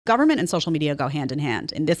Government and social media go hand in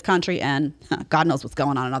hand in this country, and God knows what's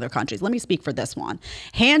going on in other countries. Let me speak for this one.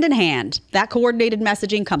 Hand in hand, that coordinated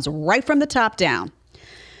messaging comes right from the top down.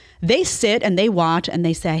 They sit and they watch and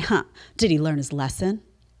they say, did he learn his lesson?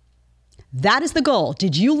 That is the goal.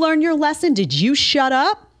 Did you learn your lesson? Did you shut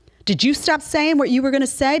up? Did you stop saying what you were going to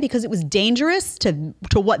say because it was dangerous to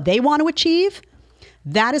what they want to achieve?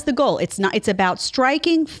 That is the goal. It's about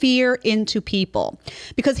striking fear into people.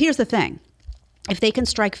 Because here's the thing. If they can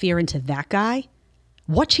strike fear into that guy,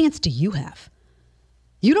 what chance do you have?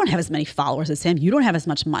 You don't have as many followers as him. You don't have as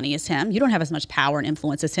much money as him. You don't have as much power and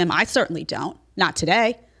influence as him. I certainly don't. Not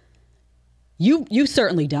today. You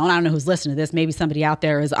certainly don't. I don't know who's listening to this. Maybe somebody out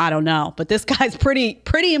there is, I don't know. But this guy's pretty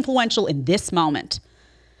influential in this moment.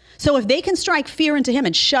 So if they can strike fear into him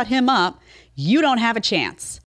and shut him up, you don't have a chance.